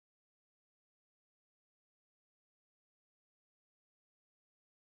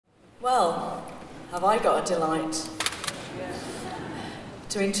Well, have I got a delight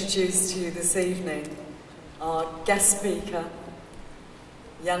to introduce to you this evening our guest speaker,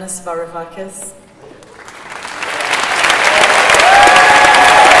 Yanis Varoufakis.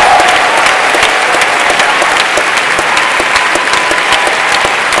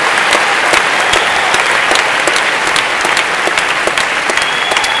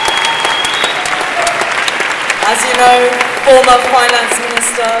 As you know, former finance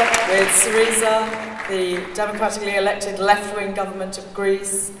minister with Syriza, the democratically elected left-wing government of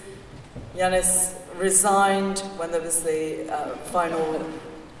Greece. Yanis resigned when there was the final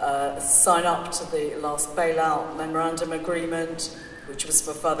sign-up to the last bailout memorandum agreement, which was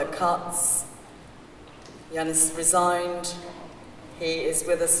for further cuts. Yanis resigned. He is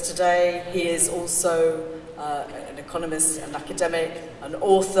with us today. He is also an economist, an academic, an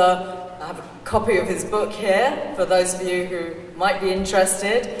author. I have a copy of his book here for those of you who might be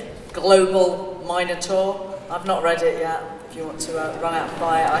interested, Global Minotaur. I've not read it yet. If you want to run out and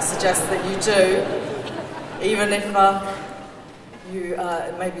buy it, I suggest that you do, even if you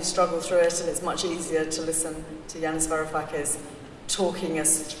maybe struggle through it, and it's much easier to listen to Yanis Varoufakis talking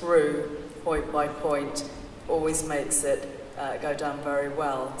us through point by point. Always makes it go down very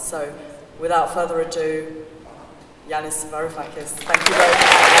well. So, without further ado, Yanis Varoufakis, thank you very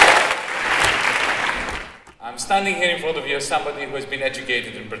much. I'm standing here in front of you as somebody who has been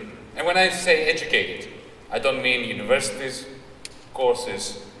educated in Britain. And when I say educated, I don't mean universities,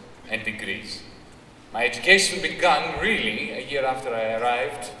 courses, and degrees. My education began really a year after I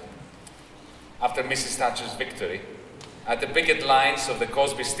arrived, after Mrs. Thatcher's victory, at the picket lines of the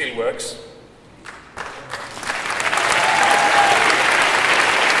Cosby Steelworks.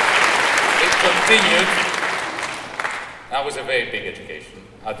 It continued. That was a very big education.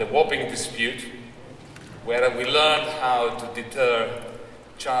 At the Wapping dispute, where we learned how to deter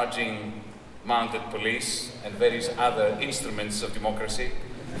charging mounted police and various other instruments of democracy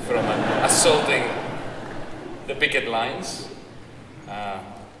from assaulting the picket lines.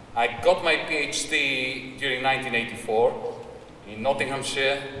 I got my PhD during 1984 in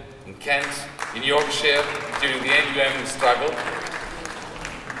Nottinghamshire, in Kent, in Yorkshire, during the NUM struggle.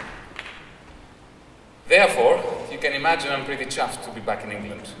 Therefore, you can imagine I'm pretty chuffed to be back in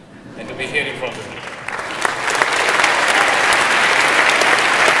England and to be here in front of you.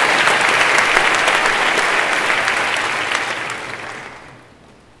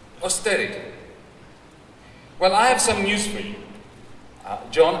 Austerity. Well, I have some news for you.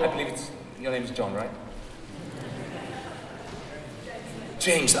 John, I believe your name is John, right?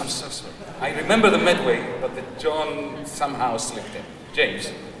 James, I'm so sorry. I remember the Medway, but the John somehow slipped in.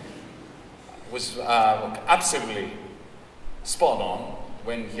 James was absolutely spot on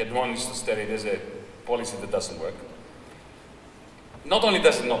when he admonished austerity as a policy that doesn't work. Not only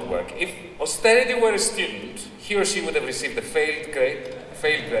does it not work, if austerity were a student, he or she would have received a failed grade.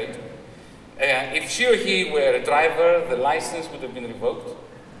 If she or he were a driver, the license would have been revoked.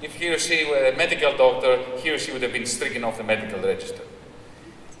 If he or she were a medical doctor, he or she would have been stricken off the medical register.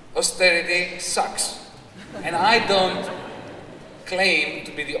 Austerity sucks. And I don't claim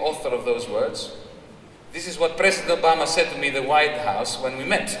to be the author of those words. This is what President Obama said to me in the White House when we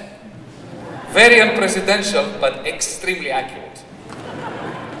met. Very unpresidential, but extremely accurate.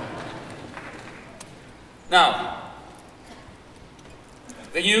 Now,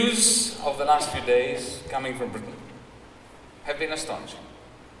 the news of the last few days coming from Britain have been astonishing.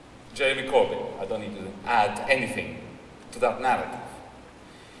 Jeremy Corbyn, I don't need to add anything to that narrative.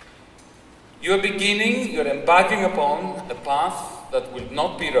 You're embarking upon a path that will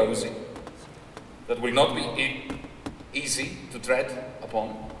not be rosy, that will not be easy to tread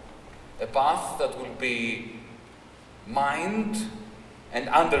upon, a path that will be mined and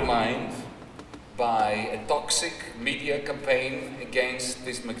undermined by a toxic media campaign against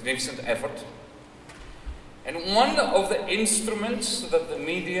this magnificent effort. And one of the instruments that the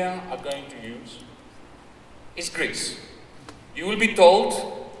media are going to use is Greece. You will be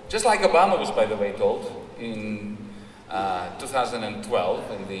told, just like Obama was, by the way, told in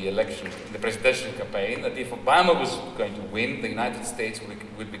 2012 in the election, in the presidential campaign, that if Obama was going to win, the United States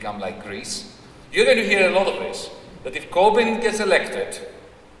would become like Greece. You're going to hear a lot of this, that if Corbyn gets elected,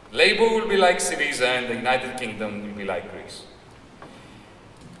 Labour will be like Syriza and the United Kingdom will be like Greece.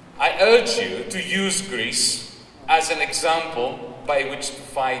 I urge you to use Greece as an example by which to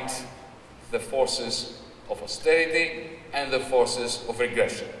fight the forces of austerity and the forces of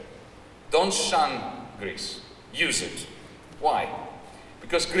regression. Don't shun Greece. Use it. Why?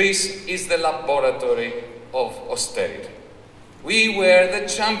 Because Greece is the laboratory of austerity. We were the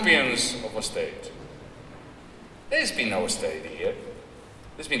champions of austerity. There's been no austerity here.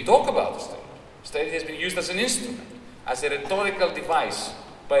 There's been talk about austerity. Austerity has been used as an instrument, as a rhetorical device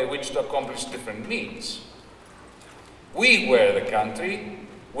by which to accomplish different means. We were the country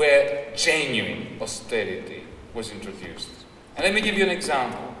where genuine austerity was introduced. And let me give you an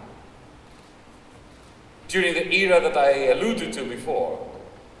example. During the era that I alluded to before,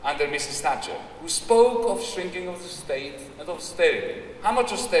 under Mrs. Thatcher, who spoke of shrinking of the state and of austerity. How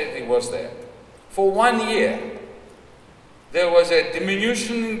much austerity was there? For 1 year, there was a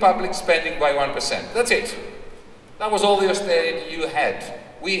diminution in public spending by 1%. That's it. That was all the austerity you had,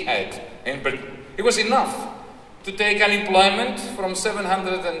 we had in Britain. It was enough to take unemployment from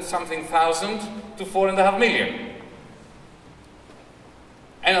 700 and something thousand to 4.5 million.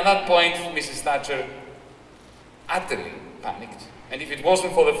 And at that point, Mrs. Thatcher utterly panicked. And if it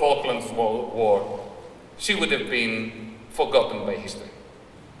wasn't for the Falklands War, she would have been forgotten by history.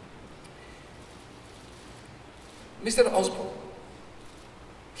 Mr. Osborne,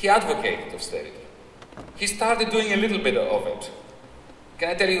 he advocated austerity. He started doing a little bit of it. Can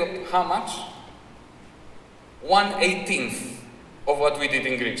I tell you how much? 1/18 of what we did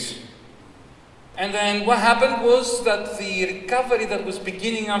in Greece. And then what happened was that the recovery that was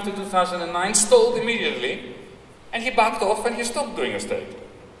beginning after 2009 stalled immediately, and he backed off and he stopped doing austerity.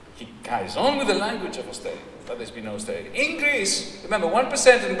 He carries on with the language of austerity, but there's been no austerity. In Greece, remember,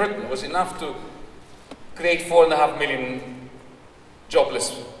 1% in Britain was enough to create 4.5 million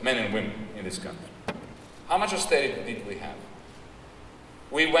jobless men and women in this country. How much austerity did we have?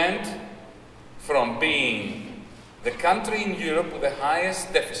 We went from being the country in Europe with the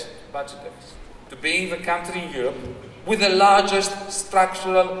highest deficit, budget deficit, to being the country in Europe with the largest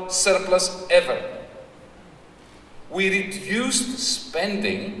structural surplus ever. We reduced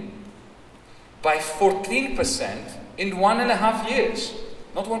spending by 14% in 1.5 years.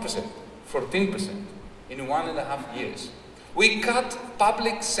 Not 1%, 14% in 1.5 years. We cut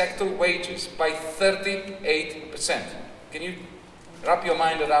public sector wages by 38%. Can you wrap your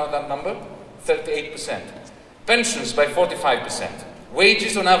mind around that number? 38%. Pensions by 45%.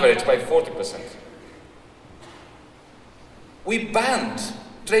 Wages on average by 40%. We banned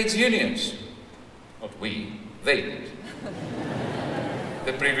trades unions. Not we, they did.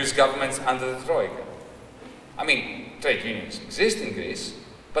 The previous governments under the Troika. I mean, trade unions exist in Greece,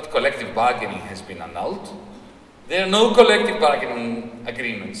 but collective bargaining has been annulled. There are no collective bargaining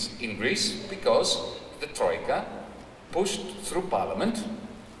agreements in Greece because the Troika pushed through Parliament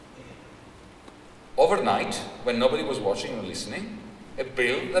overnight, when nobody was watching or listening, a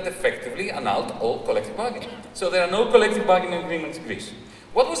bill that effectively annulled all collective bargaining. So there are no collective bargaining agreements in Greece.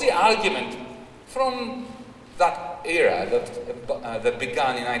 What was the argument from that era that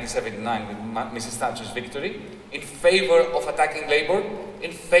began in 1979 with Mrs. Thatcher's victory in favor of attacking labour,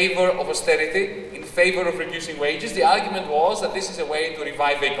 in favor of austerity, in favor of reducing wages? The argument was that this is a way to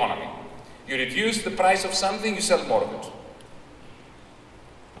revive the economy. You reduce the price of something, you sell more of it.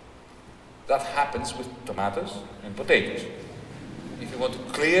 That happens with tomatoes and potatoes. If you want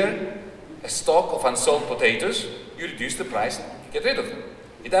to clear a stock of unsold potatoes, you reduce the price and get rid of them.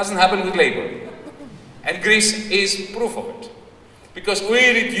 It doesn't happen with labour. And Greece is proof of it. Because we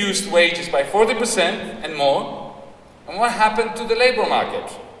reduced wages by 40% and more, and what happened to the labour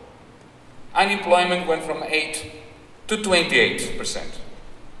market? Unemployment went from 8 to 28%.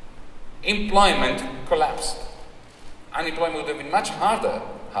 Employment collapsed. Unemployment would have been much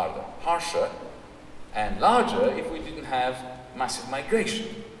harsher, and larger if we didn't have massive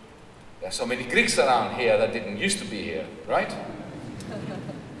migration. There are so many Greeks around here that didn't used to be here, right?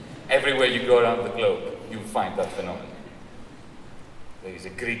 Everywhere you go around the globe, you find that phenomenon. There is a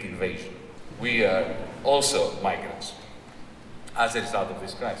Greek invasion. We are also migrants as a result of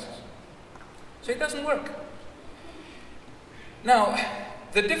this crisis. So it doesn't work. Now,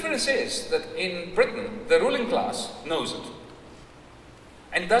 the difference is that in Britain, the ruling class knows it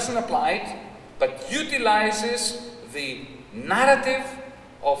and doesn't apply it, but utilizes the narrative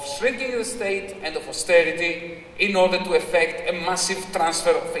of shrinking the state and of austerity in order to effect a massive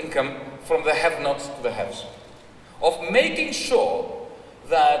transfer of income from the have-nots to the haves. Of making sure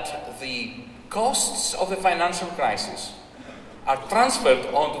that the costs of the financial crisis are transferred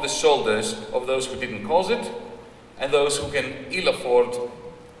onto the shoulders of those who didn't cause it and those who can ill afford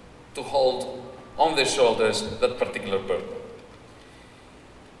to hold on their shoulders that particular burden.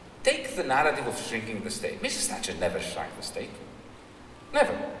 Take the narrative of shrinking the state. Mrs. Thatcher never shrank the state.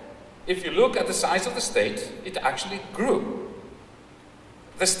 Never. If you look at the size of the state, it actually grew.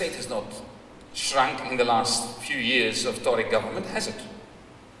 The state has not shrunk in the last few years of Tory government, has it?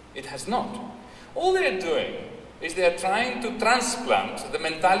 It has not. All they are doing is they are trying to transplant the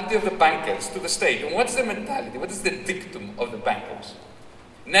mentality of the bankers to the state. And what's the mentality? What is the dictum of the bankers?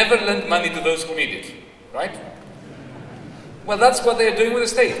 Never lend money to those who need it, right? Well, that's what they're doing with the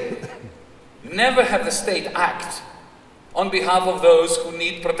state. Never have the state act on behalf of those who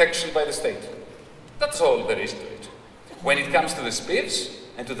need protection by the state. That's all there is to it. When it comes to the SPIVs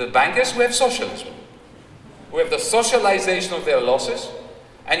and to the bankers, we have socialism. We have the socialization of their losses,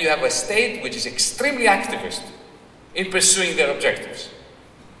 and you have a state which is extremely activist in pursuing their objectives.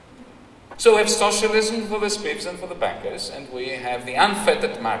 So we have socialism for the SPIVs and for the bankers, and we have the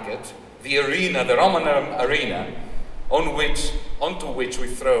unfettered market, the arena, the Roman arena, onto which we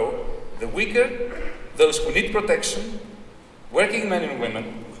throw the weaker, those who need protection, working men and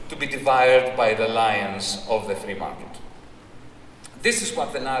women, to be devoured by the lions of the free market. This is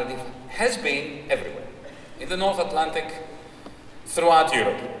what the narrative has been everywhere, in the North Atlantic, throughout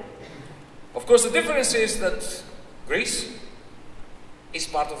Europe. Of course, the difference is that Greece is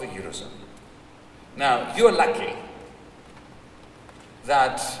part of the Eurozone. Now, you're lucky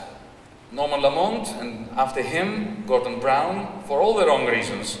that Norman Lamont and after him, Gordon Brown, for all the wrong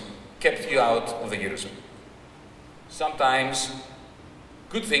reasons, kept you out of the Eurozone. Sometimes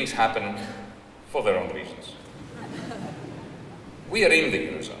good things happen for the wrong reasons. We are in the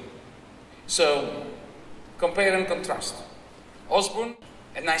Eurozone. So, compare and contrast. Osborne,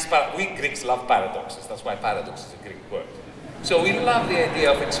 a nice we Greeks love paradoxes. That's why paradox is a Greek word. So we love the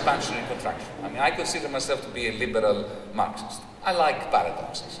idea of expansion and contraction. I mean, I consider myself to be a liberal Marxist. I like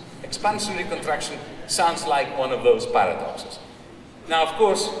paradoxes. Expansionary contraction sounds like one of those paradoxes. Now, of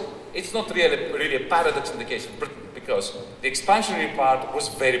course, it's not really a paradox in the case of Britain, because the expansionary part was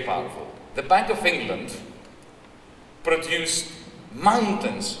very powerful. The Bank of England produced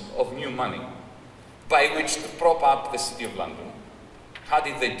mountains of new money by which to prop up the City of London. How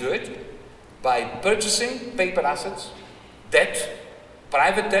did they do it? By purchasing paper assets, debt,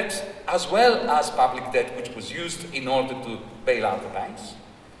 private debt, as well as public debt, which was used in order to bail out the banks.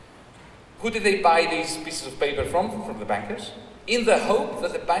 Who did they buy these pieces of paper from? From the bankers, in the hope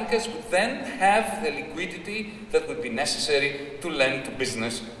that the bankers would then have the liquidity that would be necessary to lend to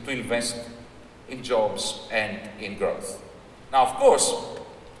business, to invest in jobs and in growth. Now, of course,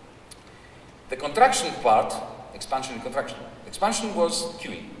 the contraction part, expansion and contraction. Expansion was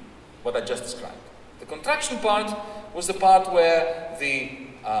QE, what I just described. The contraction part was the part where the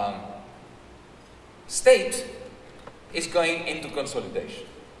state is going into consolidation.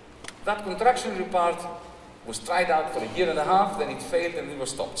 That contractionary part was tried out for a year and a half, then it failed and it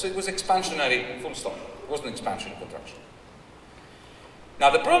was stopped. So it was expansionary, full stop. It wasn't expansion and contraction. Now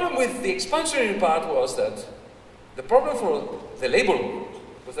the problem with the expansionary part was that the problem for the labor movement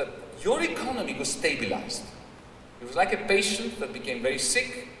was that your economy was stabilized. It was like a patient that became very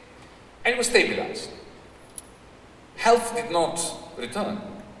sick and was stabilized. Health did not return,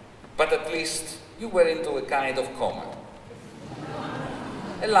 but at least you were into a kind of coma.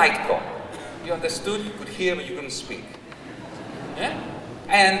 A light coma. You understood, you could hear, but you couldn't speak. Yeah?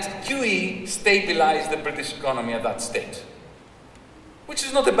 And QE stabilized the British economy at that state. Which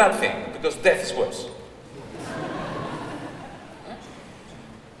is not a bad thing, because death is worse. Yeah?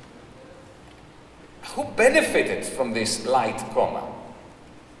 Who benefited from this light coma?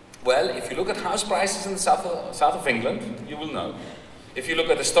 Well, if you look at house prices in the south of England, you will know. If you look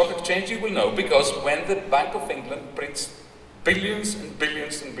at the stock exchange, you will know, because when the Bank of England prints billions and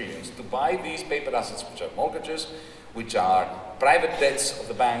billions and billions to buy these paper assets, which are mortgages, which are private debts of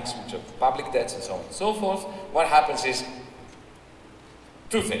the banks, which are public debts, and so on and so forth, what happens is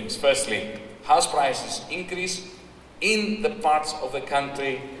two things. Firstly, house prices increase in the parts of the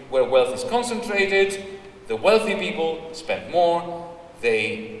country where wealth is concentrated. The wealthy people spend more,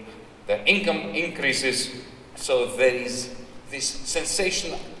 their income increases, so there is this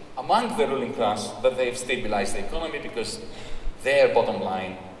sensation among the ruling class that they've stabilized the economy because their bottom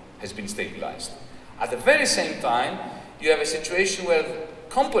line has been stabilized. At the very same time, you have a situation where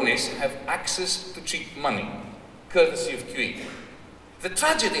companies have access to cheap money, courtesy of QE. The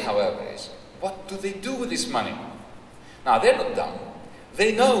tragedy, however, is, what do they do with this money? Now, they're not dumb.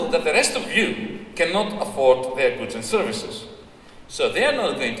 They know that the rest of you cannot afford their goods and services. So they're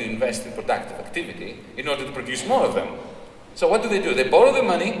not going to invest in productive activity in order to produce more of them. So what do? They borrow the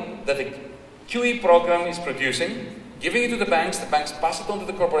money that the QE program is producing, giving it to the banks pass it on to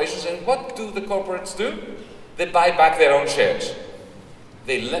the corporations, and what do the corporates do? They buy back their own shares.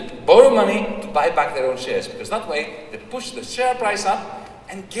 They borrow money to buy back their own shares, because that way they push the share price up,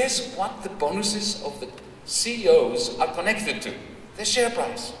 and guess what the bonuses of the CEOs are connected to? The share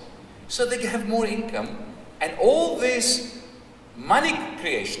price. So they have more income, and all this money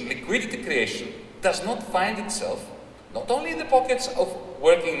creation, liquidity creation, does not find itself not only in the pockets of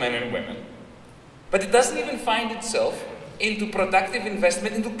working men and women, but it doesn't even find itself into productive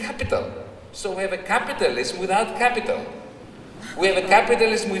investment into capital. So we have a capitalism without capital. We have a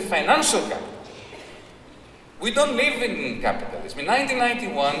capitalism with financial capital. We don't live in capitalism. In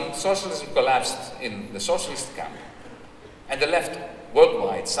 1991, socialism collapsed in the socialist camp, and the left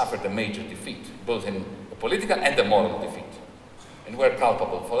worldwide suffered a major defeat, both in the political and the moral defeat. And we're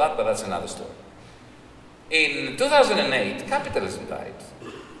culpable for that, but that's another story. In 2008, capitalism died.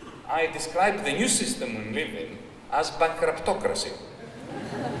 I described the new system we live in as bankruptocracy,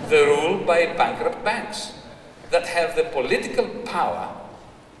 the rule by bankrupt banks that have the political power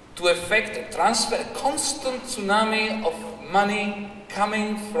to effect a constant tsunami of money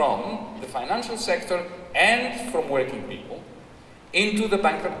coming from the financial sector and from working people into the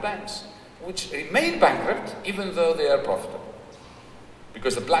bankrupt banks, which remain bankrupt even though they are profitable.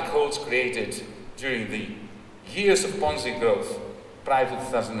 Because the black holes created during the years of Ponzi growth prior to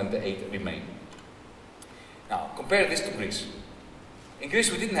 2008 remain. Now, compare this to Greece. In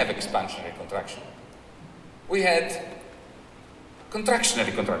Greece, we didn't have expansionary contraction. We had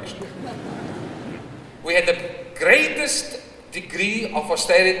contractionary contraction. We had the greatest degree of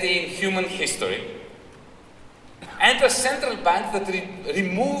austerity in human history, and a central bank that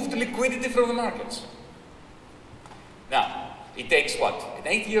removed liquidity from the markets. Now, it takes what? An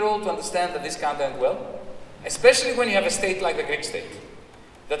 8-year-old to understand that this can't end well? Especially when you have a state like the Greek state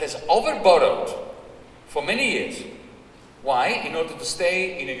that has overborrowed for many years. Why? In order to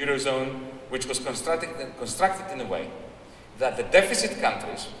stay in a Eurozone which was constructed in a way that the deficit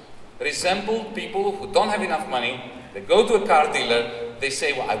countries resemble people who don't have enough money. They go to a car dealer, they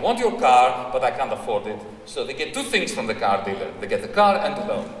say, well, I want your car, but I can't afford it. So they get two things from the car dealer. They get the car and the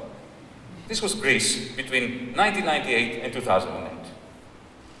loan. This was Greece between 1998 and 2008.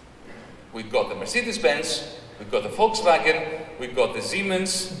 We got the Mercedes-Benz, we got the Volkswagen, we got the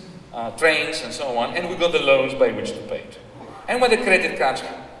Siemens trains and so on, and we got the loans by which to pay it. And when the credit crunch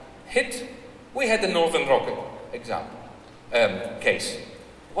hit, we had the Northern Rock case.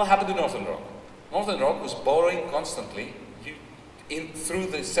 What happened to Northern Rock? Northern Rock was borrowing constantly through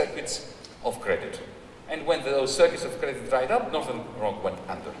the circuits of credit. And when those circuits of credit dried up, Northern Rock went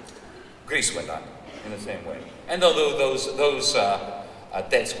under. Greece went under in the same way. And although those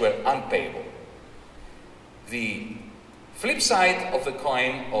debts were unpayable. The flip side of the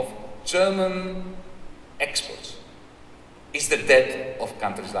coin of German exports is the debt of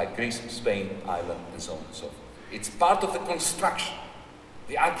countries like Greece, Spain, Ireland, and so on and so forth. It's part of the construction,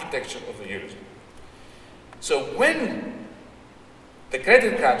 the architecture of the Eurozone. So when the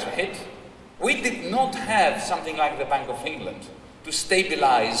credit crunch hit, we did not have something like the Bank of England to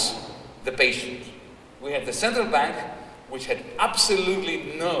stabilize the patient. We had the central bank, which had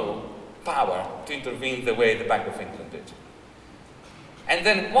absolutely no power to intervene the way the Bank of England did. And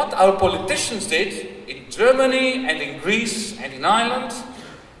then what our politicians did in Germany and in Greece and in Ireland,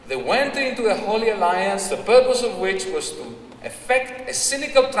 they went into a holy alliance, the purpose of which was to effect a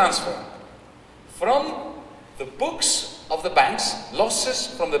cynical transfer from the books of the banks, losses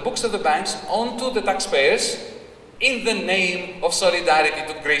from the books of the banks onto the taxpayers in the name of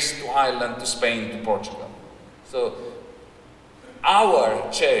solidarity to Greece, to Ireland, to Spain, to Portugal. So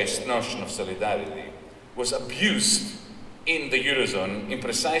our cherished notion of solidarity was abused in the Eurozone in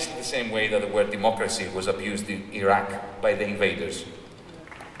precisely the same way that the word democracy was abused in Iraq by the invaders.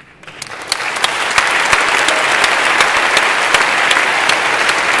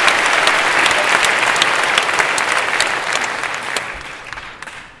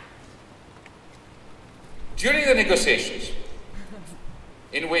 During the negotiations,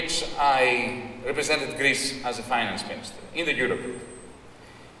 in which I represented Greece as a finance minister in the Eurogroup,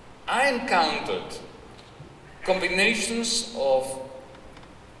 I encountered combinations of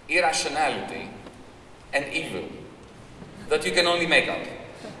irrationality and evil that you can only make up.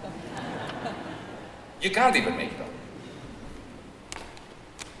 You can't even make it up.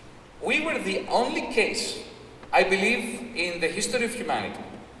 We were the only case, I believe, in the history of humanity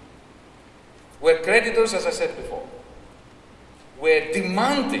where creditors, as I said before, were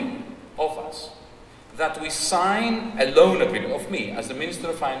demanding of us that we sign a loan agreement, of me as the Minister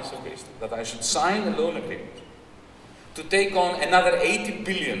of Finance of Greece, that I should sign a loan agreement to take on another 80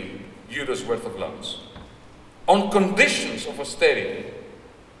 billion euros worth of loans on conditions of austerity,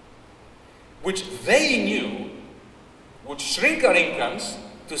 which they knew would shrink our incomes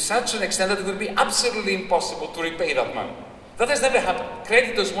to such an extent that it would be absolutely impossible to repay that money. That has never happened.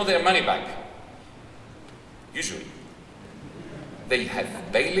 Creditors want their money back. Usually. They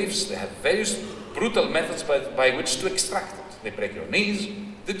have bailiffs, they have various brutal methods by which to extract it. They break your knees,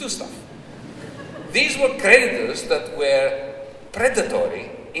 they do stuff. These were creditors that were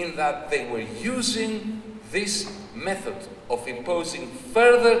predatory in that they were using this method of imposing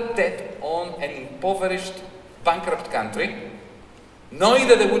further debt on an impoverished, bankrupt country, knowing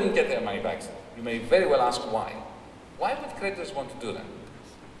that they wouldn't get their money back. You may very well ask why. Why would creditors want to do that?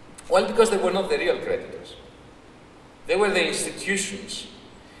 Well, because they were not the real creditors. They were the institutions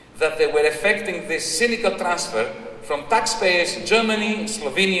that they were effecting this cynical transfer from taxpayers in Germany, in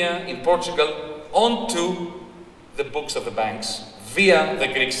Slovenia, in Portugal, onto the books of the banks via the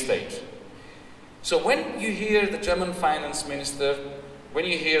Greek state. So when you hear the German finance minister, when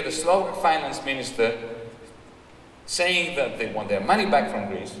you hear the Slovak finance minister saying that they want their money back from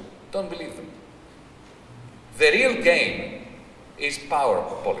Greece, don't believe them. The real game is power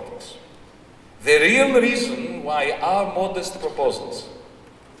politics. The real reason why our modest proposals,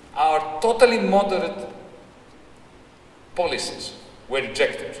 our totally moderate policies were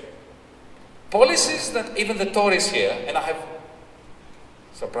rejected. Policies that even the Tories here, and I have,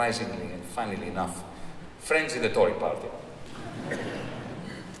 surprisingly and funnily enough, friends in the Tory party.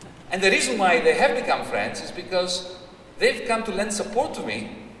 And the reason why they have become friends is because they've come to lend support to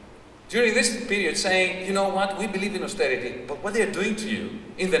me during this period, saying, you know what, we believe in austerity, but what they're doing to you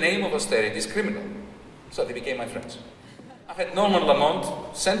in the name of austerity is criminal. So they became my friends. I've had Norman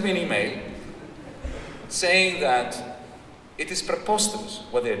Lamont send me an email saying that it is preposterous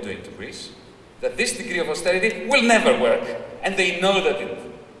what they're doing to Greece, that this degree of austerity will never work, and they know that it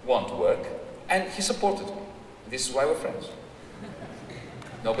won't work, and he supported me. This is why we're friends.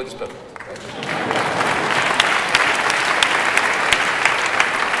 Nobody's perfect.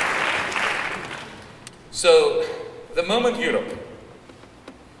 So, the moment Europe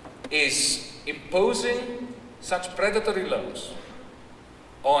is imposing such predatory loans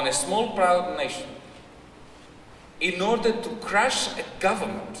on a small, proud nation in order to crush a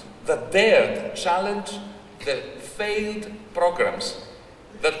government that dared challenge the failed programs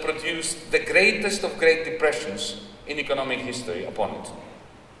that produced the greatest of great depressions in economic history upon it.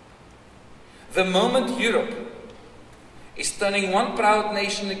 The moment Europe is turning one proud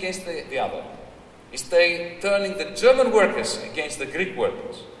nation against the other, is turning the German workers against the Greek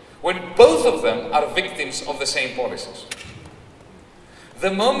workers, when both of them are victims of the same policies.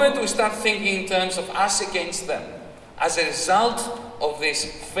 The moment we start thinking in terms of us against them, as a result of this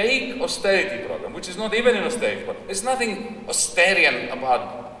fake austerity program, which is not even an austerity program, there's nothing austerian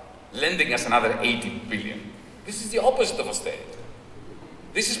about lending us another 80 billion. This is the opposite of austerity.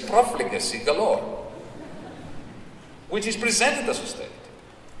 This is profligacy galore, which is presented as austerity.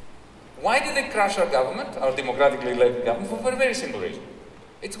 Why did they crash our government, our democratically elected government? For a very simple reason.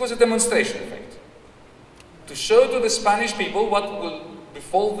 It was a demonstration effect. To show to the Spanish people what will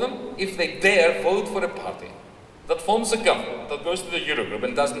befall them if they dare vote for a party that forms a government, that goes to the Eurogroup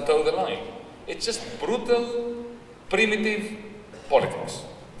and doesn't toe the line. It's just brutal, primitive politics.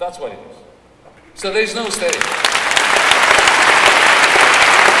 That's what it is. So there is no austerity.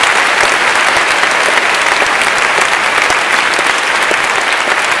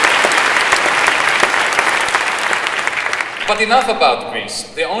 But enough about Greece.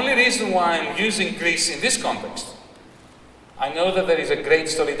 The only reason why I'm using Greece in this context, I know that there is a great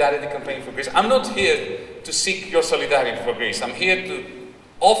solidarity campaign for Greece. I'm not here to seek your solidarity for Greece. I'm here to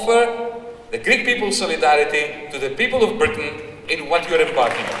offer the Greek people's solidarity to the people of Britain in what you're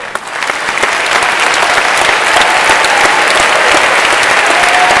embarking upon.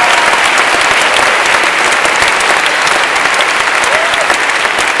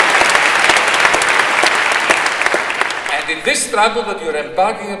 In this struggle that you're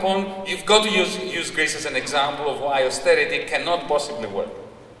embarking upon, you've got to use Greece as an example of why austerity cannot possibly work.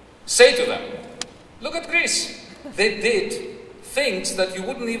 Say to them, look at Greece. They did things that you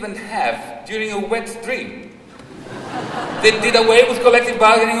wouldn't even have during a wet dream. They did away with collective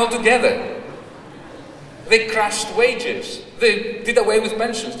bargaining altogether. They crashed wages. They did away with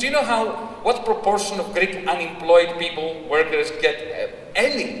pensions. Do you know what proportion of Greek unemployed people, workers, get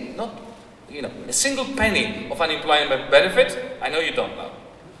any, not a single penny of unemployment benefit? I know you don't know.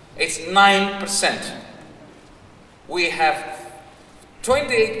 It's 9%. We have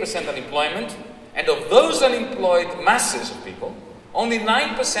 28% unemployment, and of those unemployed masses of people, only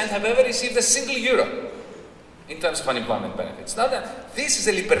 9% have ever received a single euro in terms of unemployment benefits. Now, this is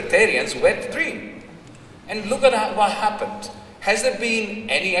a libertarian's wet dream. And look at what happened. Has there been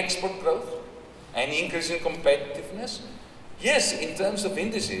any export growth? Any increase in competitiveness? Yes, in terms of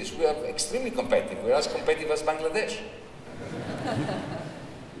indices, we are extremely competitive. We are as competitive as Bangladesh.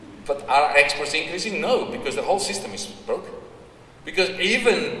 But are exports increasing? No, because the whole system is broken. Because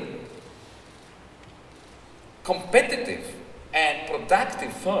even competitive and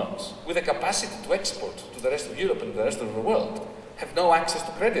productive firms with a capacity to export to the rest of Europe and the rest of the world have no access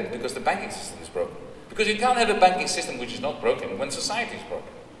to credit because the banking system is broken. Because you can't have a banking system which is not broken when society is broken.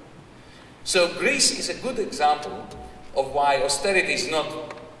 So Greece is a good example of why austerity is not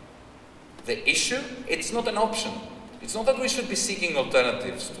the issue, it's not an option. It's not that we should be seeking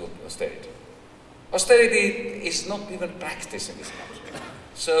alternatives to austerity. Austerity is not even practiced in this country.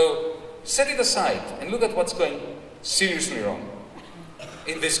 So set it aside and look at what's going seriously wrong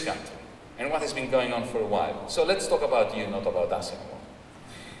in this country and what has been going on for a while. So let's talk about you, not about us anymore.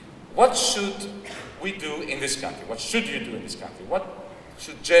 What should we do in this country? What should you do in this country? What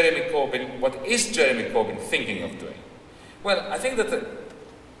is Jeremy Corbyn thinking of doing? Well, I think that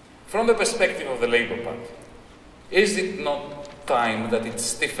from the perspective of the Labour Party, is it not time that it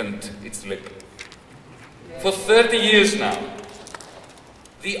stiffened its lip? For 30 years now,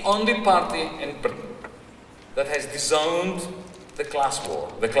 the only party in Britain that has disowned the class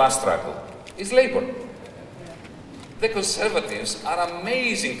war, the class struggle, is Labour. The Conservatives are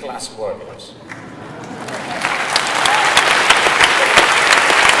amazing class warriors.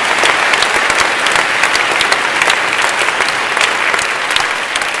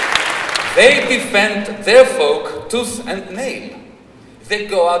 They defend their folk tooth and nail. They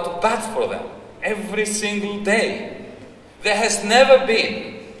go out to bat for them every single day. There has never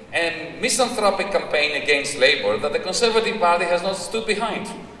been a misanthropic campaign against Labour that the Conservative Party has not stood behind.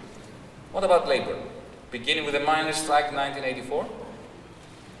 What about Labour? Beginning with the miners' strike in 1984,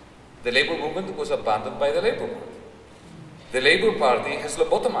 the Labour movement was abandoned by the Labour Party. The Labour Party has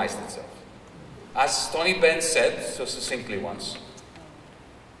lobotomized itself. As Tony Benn said so succinctly once,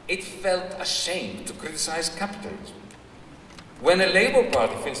 it felt ashamed to criticize capitalism. When a Labour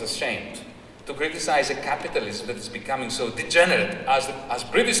Party feels ashamed to criticize a capitalism that is becoming so degenerate as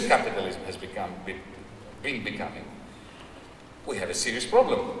British capitalism has been becoming, we have a serious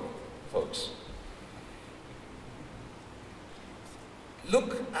problem, folks.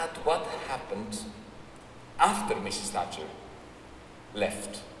 Look at what happened after Mrs. Thatcher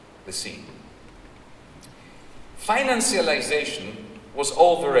left the scene. Financialization was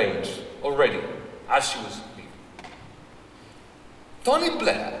all the rage already as she was leaving. Tony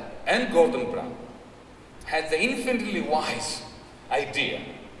Blair and Gordon Brown had the infinitely wise idea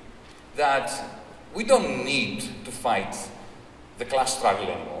that we don't need to fight the class struggle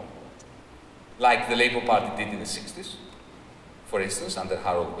anymore, like the Labour Party did in the 60s, for instance, under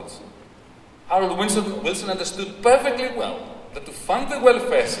Harold Wilson. Harold Wilson understood perfectly well that to fund the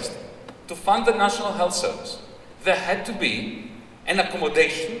welfare system, to fund the National Health Service, there had to be an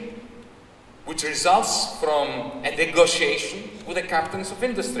accommodation which results from a negotiation with the captains of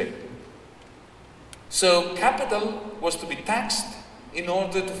industry. So capital was to be taxed in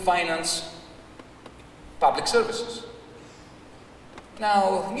order to finance public services.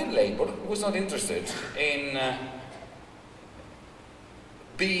 Now, New Labour was not interested in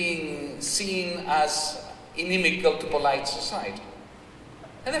being seen as inimical to polite society.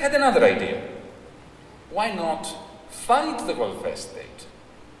 And they had another idea. Why not fund the welfare state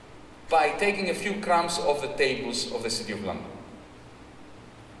by taking a few crumbs off the tables of the City of London?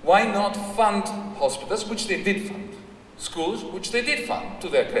 Why not fund hospitals, which they did fund, schools, which they did fund to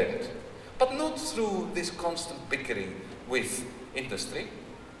their credit, but not through this constant bickering with industry,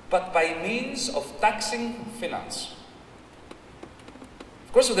 but by means of taxing finance.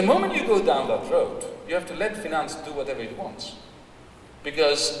 Of course, the moment you go down that road, you have to let finance do whatever it wants,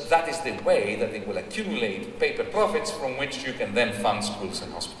 because that is the way that it will accumulate paper profits from which you can then fund schools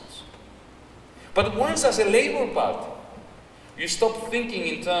and hospitals. But once, as a Labour Party, you stop thinking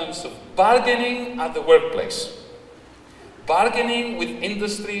in terms of bargaining at the workplace, bargaining with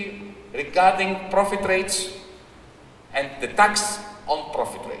industry regarding profit rates and the tax on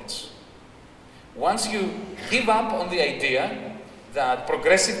profit rates. Once you give up on the idea that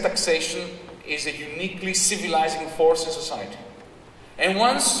progressive taxation is a uniquely civilizing force in society, and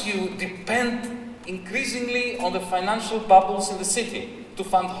once you depend increasingly on the financial bubbles in the city to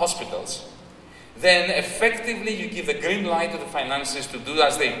fund hospitals, then effectively you give a green light to the financiers to do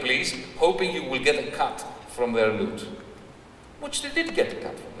as they please, hoping you will get a cut from their loot. Which they did get a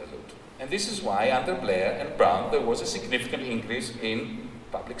cut from their loot. And this is why under Blair and Brown there was a significant increase in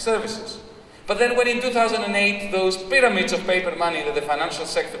public services. But then when in 2008 those pyramids of paper money that the financial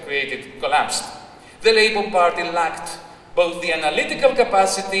sector created collapsed, the Labour Party lacked both the analytical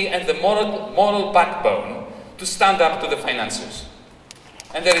capacity and the moral backbone to stand up to the financiers.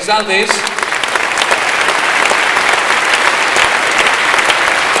 And the result is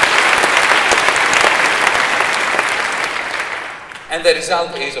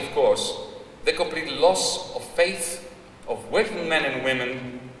of course, the complete loss of faith of working men and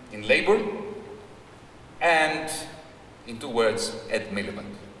women in Labour and, in two words, Ed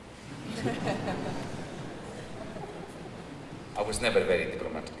Miliband. was never very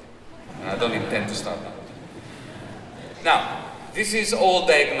diplomatic. And I don't intend to start now. Now, this is all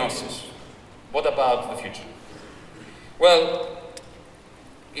diagnosis. What about the future? Well,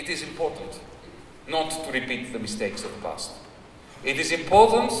 it is important not to repeat the mistakes of the past. It is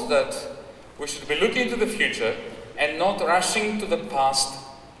important that we should be looking to the future and not rushing to the past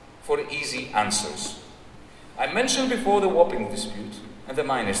for easy answers. I mentioned before the Wapping dispute and the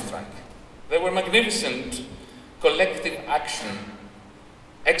miners' strike. They were magnificent collective action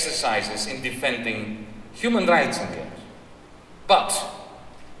exercises in defending human rights in the end. But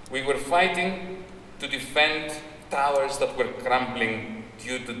we were fighting to defend towers that were crumbling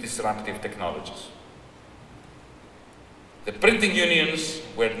due to disruptive technologies. The printing unions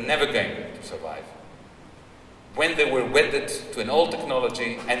were never going to survive when they were wedded to an old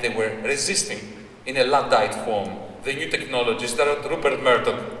technology and they were resisting in a Luddite form the new technologies that Rupert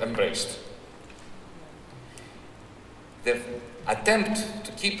Murdoch embraced. The attempt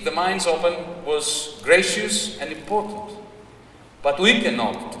to keep the mines open was gracious and important, but we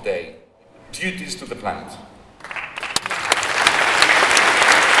cannot today duties to the planet.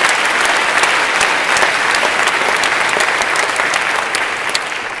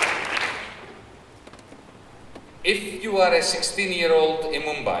 If you are a 16-year-old in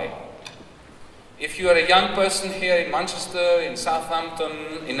Mumbai, if you are a young person here in Manchester, in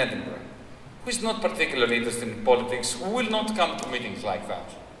Southampton, in Edinburgh, who is not particularly interested in politics, who will not come to meetings like that,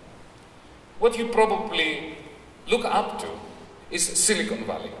 what you probably look up to is Silicon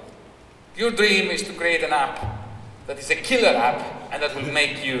Valley. Your dream is to create an app that is a killer app and that will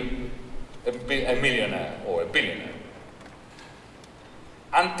make you a millionaire or a billionaire.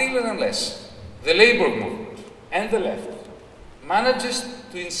 Until and unless the labor movement and the left manages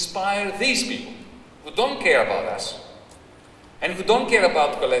to inspire these people who don't care about us and who don't care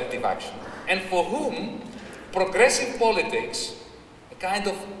about collective action and for whom progressive politics, a kind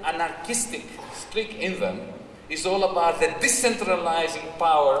of anarchistic streak in them, is all about the decentralizing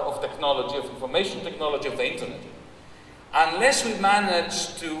power of technology, of information technology, of the internet. Unless we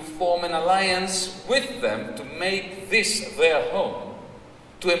manage to form an alliance with them to make this their home,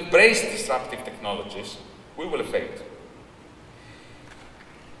 to embrace disruptive technologies, we will fail.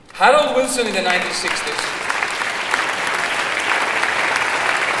 Harold Wilson in the 1960s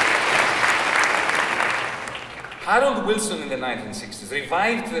Harold Wilson in the 1960s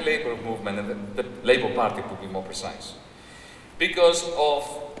revived the labor movement, and the Labour Party to be more precise, because of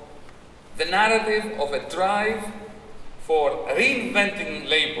the narrative of a drive for reinventing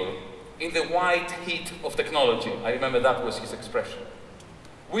labor in the white heat of technology. I remember that was his expression.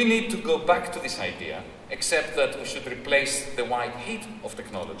 We need to go back to this idea, except that we should replace the white heat of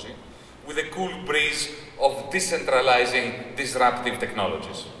technology with the cool breeze of decentralizing disruptive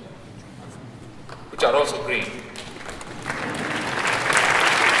technologies, which are also green.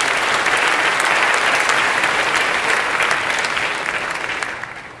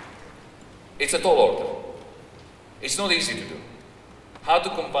 It's a tall order. It's not easy to do. How to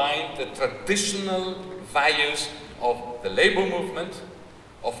combine the traditional values of the labor movement,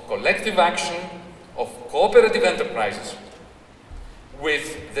 of collective action, of cooperative enterprises,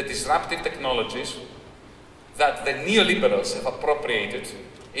 with the disruptive technologies that the neoliberals have appropriated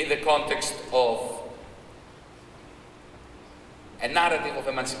in the context of a narrative of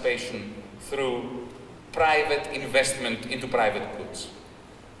emancipation through private investment into private goods.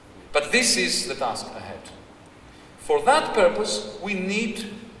 But this is the task ahead. For that purpose, we need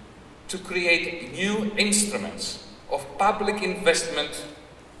to create new instruments of public investment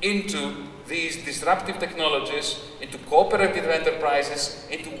into these disruptive technologies, into cooperative enterprises,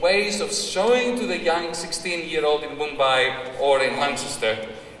 into ways of showing to the young 16-year-old in Mumbai or in Manchester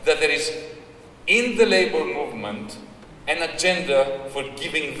that there is, in the labor movement, an agenda for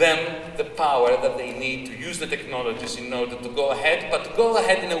giving them the power that they need to use the technologies in order to go ahead, but to go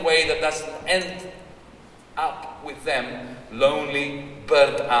ahead in a way that doesn't end up with them lonely,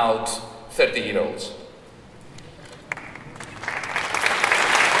 burnt out 30-year-olds.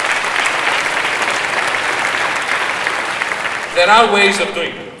 There are ways of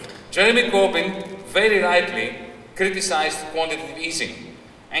doing it. Jeremy Corbyn very rightly criticized quantitative easing,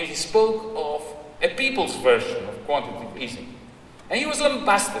 and he spoke of a people's version of quantitative easing. And he was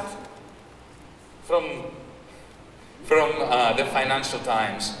lambasted from the Financial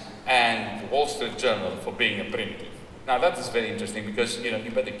Times and the Wall Street Journal for being a primitive. Now that is very interesting because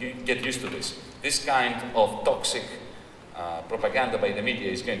you better get used to this. This kind of toxic propaganda by the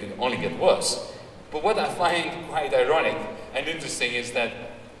media is going to only get worse. But what I find quite ironic and interesting is that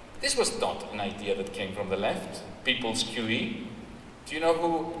this was not an idea that came from the left, People's QE. Do you know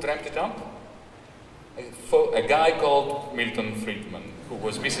who dreamt it up? a guy called Milton Friedman, who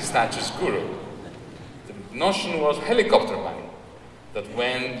was Mrs. Thatcher's guru. The notion was helicopter money, that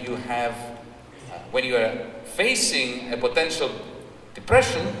when you are facing a potential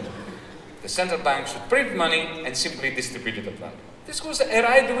depression, the central bank should print money and simply distribute it at random. This was a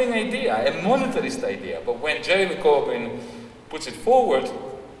right-wing idea, a monetarist idea, but when Jeremy Corbyn puts it forward,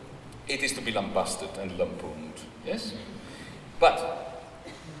 it is to be lambasted and lampooned. Yes? But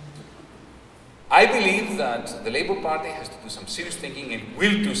I believe that the Labour Party has to do some serious thinking and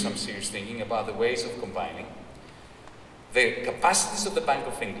will do some serious thinking about the ways of combining the capacities of the Bank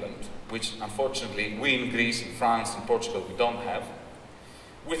of England, which unfortunately we in Greece, in France, in Portugal, we don't have,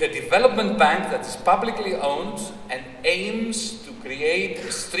 with a development bank that is publicly owned and aims to create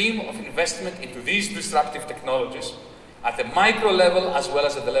a stream of investment into these disruptive technologies at the micro level as well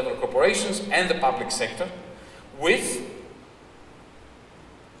as at the level of corporations and the public sector, with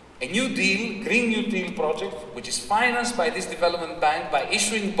a New Deal, Green New Deal project, which is financed by this development bank by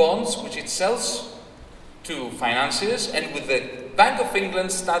issuing bonds which it sells to financiers, and with the Bank of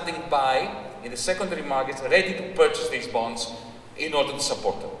England standing by in the secondary markets ready to purchase these bonds in order to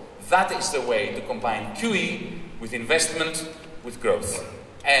support them. That is the way to combine QE with investment, with growth,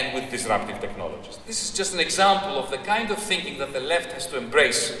 and with disruptive technologies. This is just an example of the kind of thinking that the left has to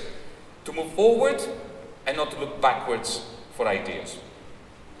embrace to move forward and not to look backwards for ideas.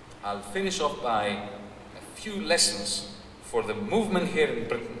 I'll finish off by a few lessons for the movement here in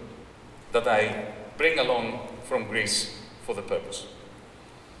Britain that I bring along from Greece for the purpose.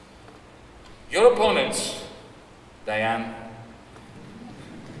 Your opponents, Diane,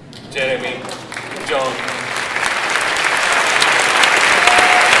 Jeremy, John,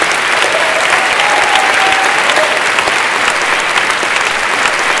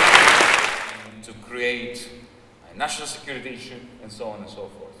 to create a national security issue and so on and so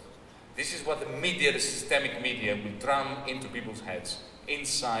forth. This is what the media, the systemic media, will drum into people's heads,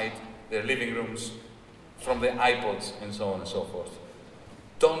 inside their living rooms, from their iPods and so on and so forth.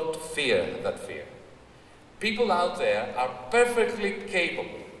 Don't fear that fear. People out there are perfectly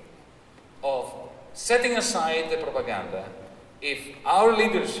capable of setting aside the propaganda if our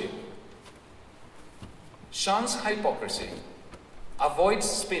leadership shuns hypocrisy, avoids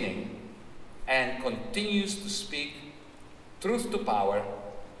spinning, and continues to speak truth to power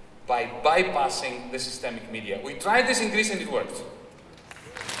by bypassing the systemic media. We tried this in Greece and it worked.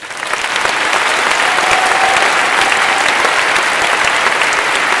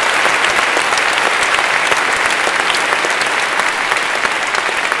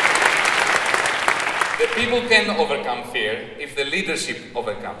 People can overcome fear if the leadership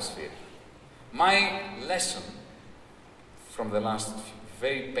overcomes fear. My lesson from the last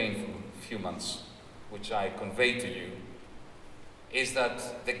very painful few months, which I convey to you, is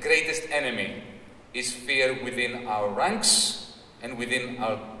that the greatest enemy is fear within our ranks and within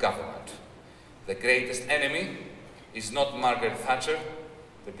our government. The greatest enemy is not Margaret Thatcher.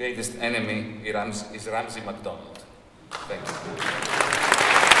 The greatest enemy is Ramsay MacDonald. Thank you.